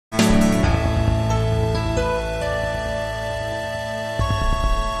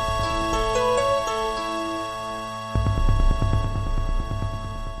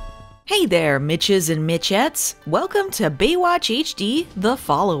Hey there, Mitches and Mitchettes! Welcome to Baywatch HD, the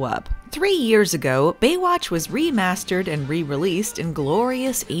follow-up. 3 years ago, Baywatch was remastered and re-released in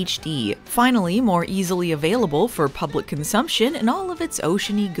glorious HD, finally more easily available for public consumption in all of its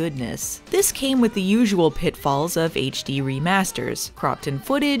oceany goodness. This came with the usual pitfalls of HD remasters, cropped in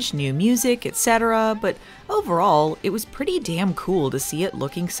footage, new music, etc., but overall, it was pretty damn cool to see it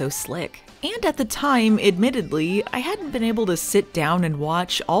looking so slick. And at the time, admittedly, I hadn't been able to sit down and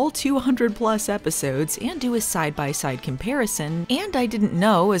watch all 200 plus episodes and do a side-by-side comparison, and I didn't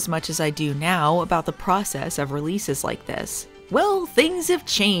know as much as I do now about the process of releases like this. Well, things have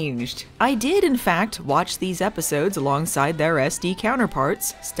changed. I did, in fact, watch these episodes alongside their SD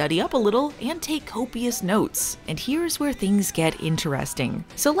counterparts, study up a little, and take copious notes. And here's where things get interesting.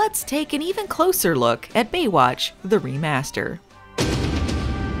 So let's take an even closer look at Baywatch, the remaster.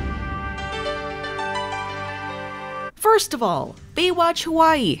 First of all, Baywatch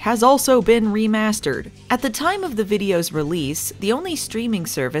Hawaii has also been remastered. At the time of the video's release, the only streaming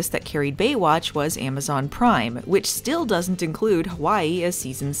service that carried Baywatch was Amazon Prime, which still doesn't include Hawaii as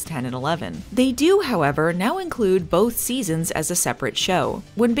seasons 10 and 11. They do, however, now include both seasons as a separate show.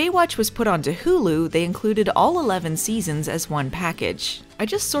 When Baywatch was put onto Hulu, they included all 11 seasons as one package. I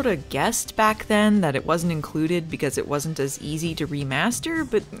just sorta guessed back then that it wasn't included because it wasn't as easy to remaster,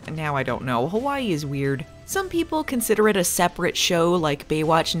 but now I don't know. Hawaii is weird. Some people consider it a separate show like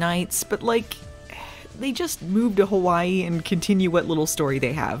Baywatch Nights, but like, they just move to Hawaii and continue what little story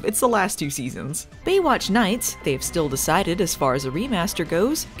they have. It's the last 2 seasons. Baywatch Nights, they've still decided as far as a remaster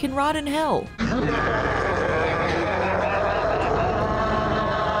goes, can rot in hell.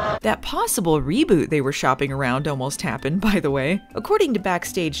 That possible reboot they were shopping around almost happened, by the way. According to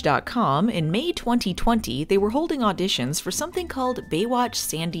Backstage.com, in May 2020, they were holding auditions for something called Baywatch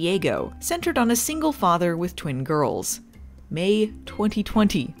San Diego, centered on a single father with twin girls. May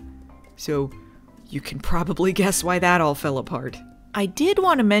 2020. So, you can probably guess why that all fell apart. I did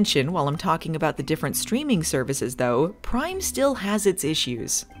want to mention, while I'm talking about the different streaming services though, Prime still has its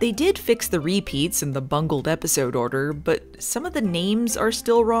issues. They did fix the repeats and the bungled episode order, but some of the names are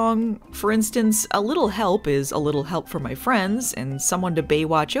still wrong. For instance, A Little Help is A Little Help for My Friends, and Someone to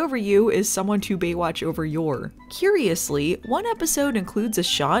Baywatch Over You is Someone to Baywatch Over Your. Curiously, one episode includes a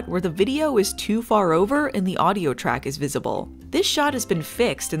shot where the video is too far over and the audio track is visible. This shot has been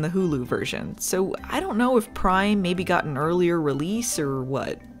fixed in the Hulu version, so I don't know if Prime maybe got an earlier release or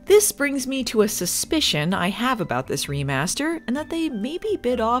what. This brings me to a suspicion I have about this remaster, and that they maybe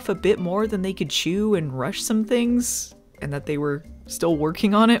bit off a bit more than they could chew and rush some things, and that they were still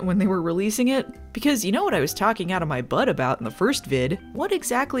working on it when they were releasing it. Because you know what I was talking out of my butt about in the first vid? What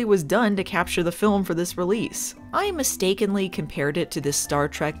exactly was done to capture the film for this release? I mistakenly compared it to this Star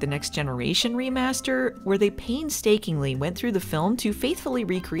Trek The Next Generation remaster, where they painstakingly went through the film to faithfully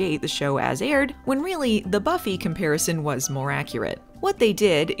recreate the show as aired, when really, the Buffy comparison was more accurate. What they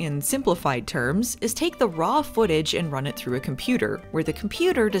did, in simplified terms, is take the raw footage and run it through a computer, where the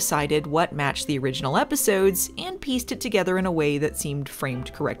computer decided what matched the original episodes and pieced it together in a way that seemed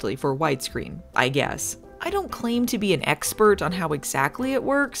framed correctly for widescreen, I guess. I don't claim to be an expert on how exactly it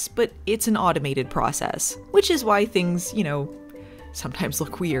works, but it's an automated process, which is why things, you know, sometimes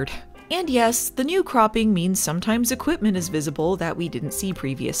look weird. And yes, the new cropping means sometimes equipment is visible that we didn't see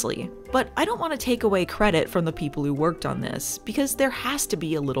previously. But I don't want to take away credit from the people who worked on this, because there has to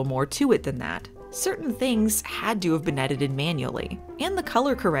be a little more to it than that. Certain things had to have been edited manually, and the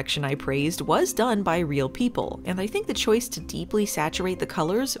color correction I praised was done by real people, and I think the choice to deeply saturate the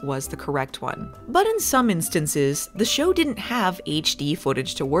colors was the correct one. But in some instances, the show didn't have HD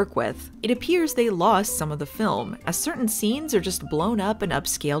footage to work with. It appears they lost some of the film, as certain scenes are just blown up and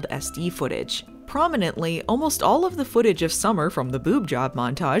upscaled SD footage. Prominently, almost all of the footage of Summer from the boob job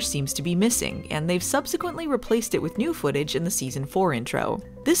montage seems to be missing, and they've subsequently replaced it with new footage in the Season 4 intro.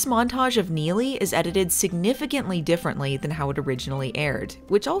 This montage of Neely is edited significantly differently than how it originally aired,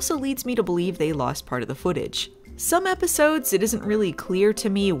 which also leads me to believe they lost part of the footage. Some episodes, it isn't really clear to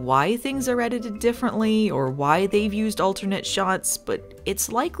me why things are edited differently or why they've used alternate shots, but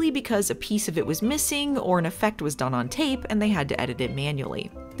it's likely because a piece of it was missing or an effect was done on tape and they had to edit it manually.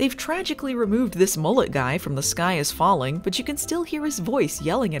 They've tragically removed this mullet guy from The Sky is Falling, but you can still hear his voice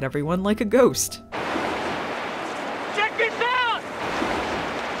yelling at everyone like a ghost. Check this out!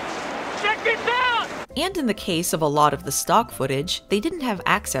 Check this out! And in the case of a lot of the stock footage, they didn't have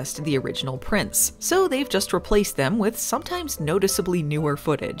access to the original prints, so they've just replaced them with sometimes noticeably newer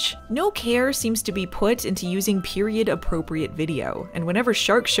footage. No care seems to be put into using period-appropriate video, and whenever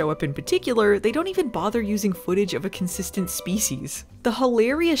sharks show up in particular, they don't even bother using footage of a consistent species. The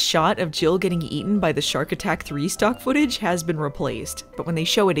hilarious shot of Jill getting eaten by the Shark Attack 3 stock footage has been replaced, but when they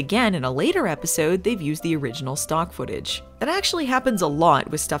show it again in a later episode, they've used the original stock footage. That actually happens a lot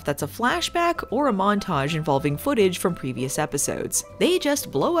with stuff that's a flashback or a montage involving footage from previous episodes. They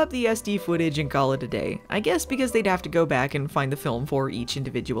just blow up the SD footage and call it a day, I guess because they'd have to go back and find the film for each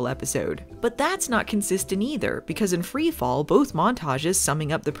individual episode. But that's not consistent either, because in Freefall, both montages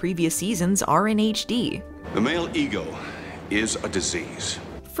summing up the previous seasons are in HD. The male ego is a disease.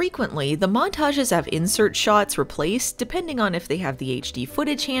 Frequently, the montages have insert shots replaced depending on if they have the HD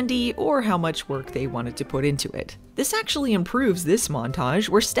footage handy or how much work they wanted to put into it. This actually improves this montage,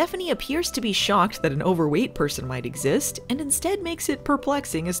 where Stephanie appears to be shocked that an overweight person might exist, and instead makes it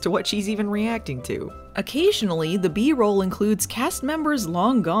perplexing as to what she's even reacting to. Occasionally, the B-roll includes cast members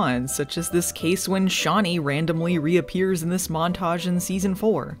long gone, such as this case when Shawnee randomly reappears in this montage in Season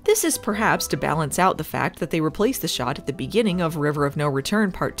 4. This is perhaps to balance out the fact that they replaced the shot at the beginning of River of No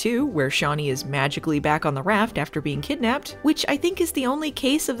Return Part 2, where Shawnee is magically back on the raft after being kidnapped, which I think is the only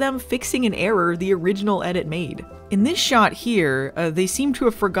case of them fixing an error the original edit made. In this shot here, they seem to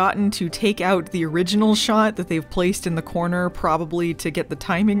have forgotten to take out the original shot that they've placed in the corner, probably to get the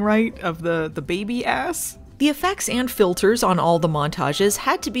timing right of the baby ass. The effects and filters on all the montages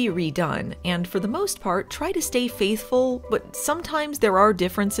had to be redone, and for the most part try to stay faithful, but sometimes there are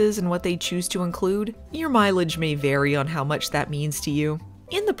differences in what they choose to include. Your mileage may vary on how much that means to you.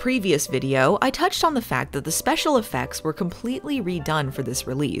 In the previous video, I touched on the fact that the special effects were completely redone for this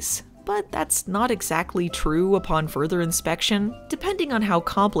release. But that's not exactly true upon further inspection. Depending on how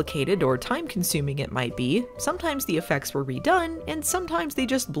complicated or time-consuming it might be, sometimes the effects were redone, and sometimes they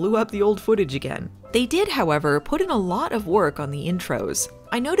just blew up the old footage again. They did, however, put in a lot of work on the intros.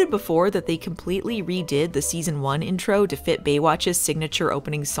 I noted before that they completely redid the Season 1 intro to fit Baywatch's signature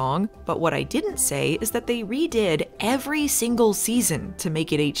opening song, but what I didn't say is that they redid every single season to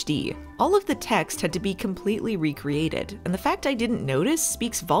make it HD. All of the text had to be completely recreated, and the fact I didn't notice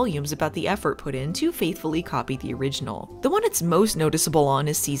speaks volumes about the effort put in to faithfully copy the original. The one it's most noticeable on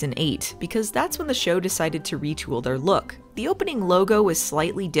is Season 8, because that's when the show decided to retool their look. The opening logo is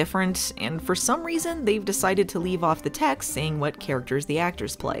slightly different, and for some reason they've decided to leave off the text saying what characters the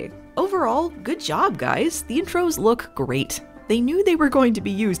actors play. Overall, good job guys, the intros look great. They knew they were going to be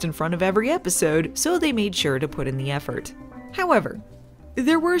used in front of every episode, so they made sure to put in the effort. However,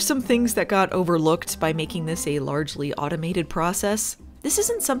 there were some things that got overlooked by making this a largely automated process. This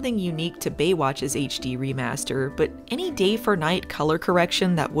isn't something unique to Baywatch's HD remaster, but any day for night color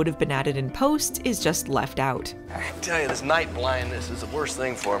correction that would have been added in post is just left out. I tell you, this night blindness is the worst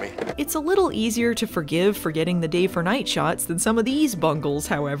thing for me. It's a little easier to forgive forgetting the day for night shots than some of these bungles,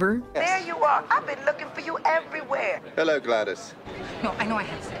 however. There you are. I've been looking for you everywhere. Hello, Gladys. No, I know I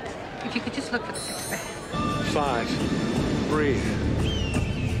had 6. If you could just look for the 6th bed. 5. Breathe.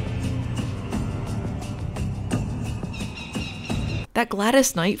 That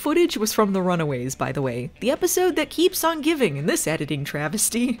Gladys Knight footage was from The Runaways, by the way, the episode that keeps on giving in this editing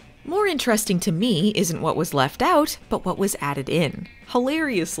travesty. More interesting to me isn't what was left out, but what was added in.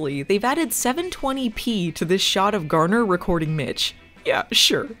 Hilariously, they've added 720p to this shot of Garner recording Mitch. Yeah,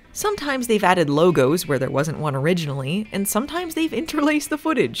 sure. Sometimes they've added logos where there wasn't one originally, and sometimes they've interlaced the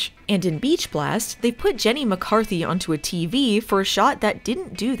footage. And in Beach Blast, they've put Jenny McCarthy onto a TV for a shot that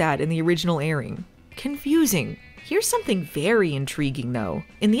didn't do that in the original airing. Confusing. Here's something very intriguing though.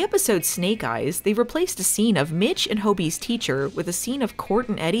 In the episode Snake Eyes, they replaced a scene of Mitch and Hobie's teacher with a scene of Court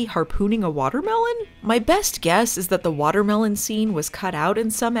and Eddie harpooning a watermelon? My best guess is that the watermelon scene was cut out in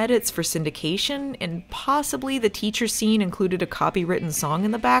some edits for syndication, and possibly the teacher scene included a copywritten song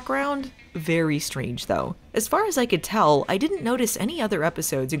in the background? Very strange though. As far as I could tell, I didn't notice any other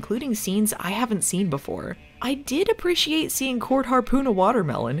episodes including scenes I haven't seen before. I did appreciate seeing Court harpoon a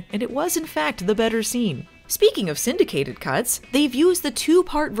watermelon, and it was in fact the better scene. Speaking of syndicated cuts, they've used the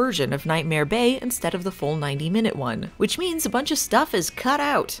 2-part version of Nightmare Bay instead of the full 90-minute one, which means a bunch of stuff is cut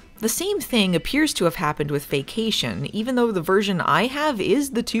out. The same thing appears to have happened with Vacation, even though the version I have is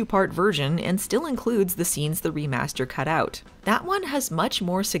the 2-part version and still includes the scenes the remaster cut out. That one has much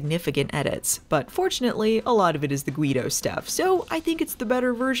more significant edits, but fortunately a lot of it is the Guido stuff, so I think it's the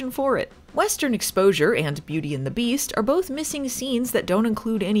better version for it. Western Exposure and Beauty and the Beast are both missing scenes that don't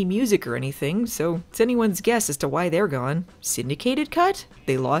include any music or anything, so it's anyone's guess as to why they're gone. Syndicated cut?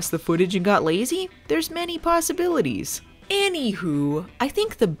 They lost the footage and got lazy? There's many possibilities. Anywho, I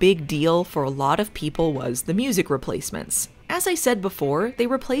think the big deal for a lot of people was the music replacements. As I said before, they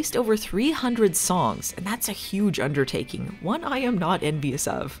replaced over 300 songs, and that's a huge undertaking, one I am not envious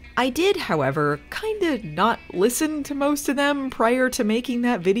of. I did, however, kinda not listen to most of them prior to making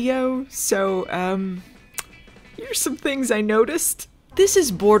that video, so, here's some things I noticed. This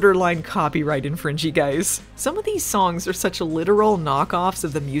is borderline copyright infringing, guys. Some of these songs are such literal knockoffs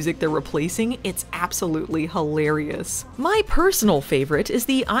of the music they're replacing, it's absolutely hilarious. My personal favorite is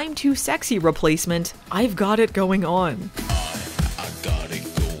the I'm Too Sexy replacement, I've Got It Going On.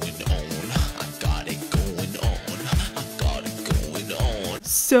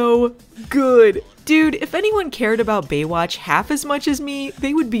 So good. Dude, if anyone cared about Baywatch half as much as me,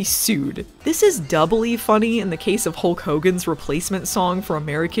 they would be sued. This is doubly funny in the case of Hulk Hogan's replacement song for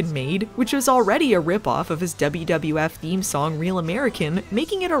American Made, which was already a ripoff of his WWF theme song Real American,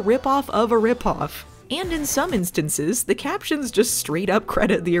 making it a ripoff of a ripoff. And in some instances, the captions just straight up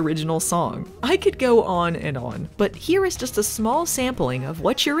credit the original song. I could go on, but here is just a small sampling of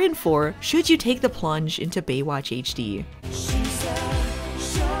what you're in for should you take the plunge into Baywatch HD.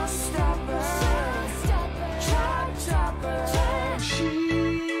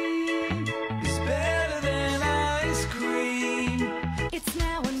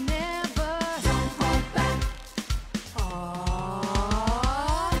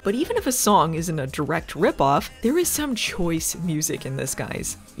 But even if a song isn't a direct ripoff, there is some choice music in this,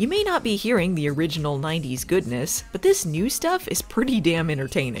 guys. You may not be hearing the original 90s goodness, but this new stuff is pretty damn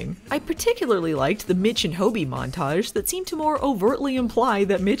entertaining. I particularly liked the Mitch and Hobie montage that seemed to more overtly imply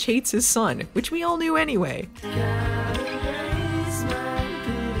that Mitch hates his son, which we all knew anyway.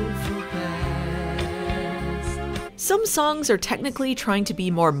 Some songs are technically trying to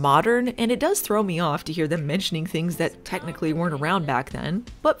be more modern, and it does throw me off to hear them mentioning things that technically weren't around back then,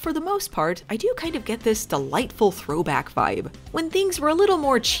 but for the most part, I do kind of get this delightful throwback vibe, when things were a little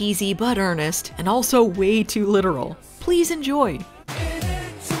more cheesy but earnest, and also way too literal. Please enjoy!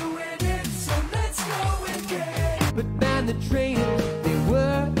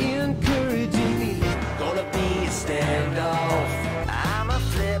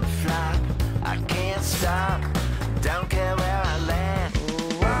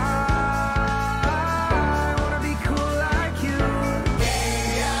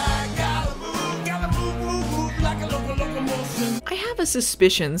 A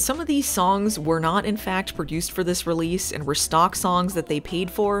suspicion some of these songs were not in fact produced for this release and were stock songs that they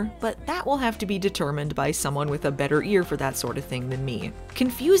paid for, but that will have to be determined by someone with a better ear for that sort of thing than me.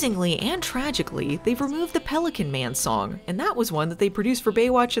 Confusingly and tragically, they've removed the Pelican Man song, and that was one that they produced for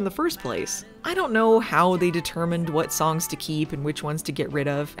Baywatch in the first place. I don't know how they determined what songs to keep and which ones to get rid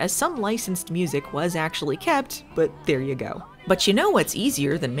of, as some licensed music was actually kept, but there you go. But you know what's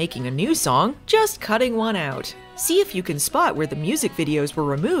easier than making a new song? Just cutting one out. See if you can spot where the music videos were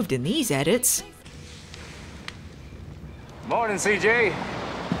removed in these edits. Morning, CJ.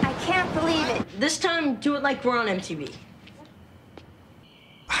 I can't believe it. This time, do it like we're on MTV.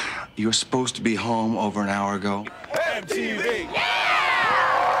 You were supposed to be home over an hour ago. MTV!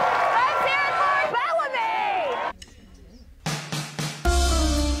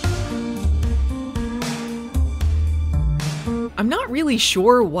 I'm not really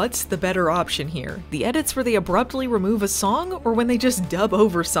sure what's the better option here. The edits where they abruptly remove a song, or when they just dub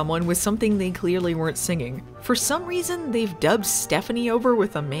over someone with something they clearly weren't singing. For some reason, they've dubbed Stephanie over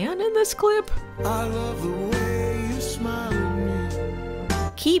with a man in this clip. I love the way you smile at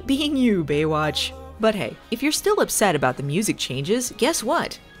me. Keep being you, Baywatch. But hey, if you're still upset about the music changes, guess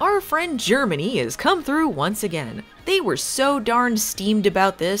what? Our friend Germany has come through once again. They were so darned steamed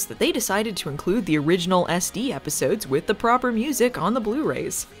about this that they decided to include the original SD episodes with the proper music on the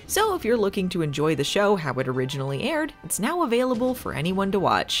Blu-rays. So if you're looking to enjoy the show how it originally aired, it's now available for anyone to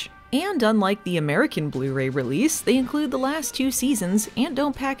watch. And unlike the American Blu-ray release, they include the last 2 seasons and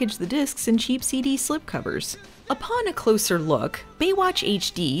don't package the discs in cheap CD slipcovers. Upon a closer look, Baywatch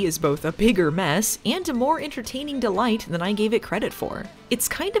HD is both a bigger mess and a more entertaining delight than I gave it credit for. It's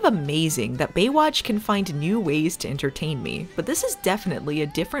kind of amazing that Baywatch can find new ways to entertain me, but this is definitely a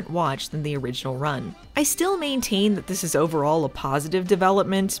different watch than the original run. I still maintain that this is overall a positive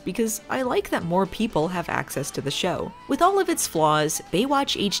development because I like that more people have access to the show. With all of its flaws,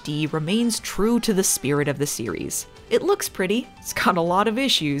 Baywatch HD remains true to the spirit of the series. It looks pretty, it's got a lot of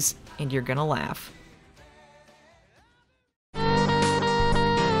issues, and you're gonna laugh.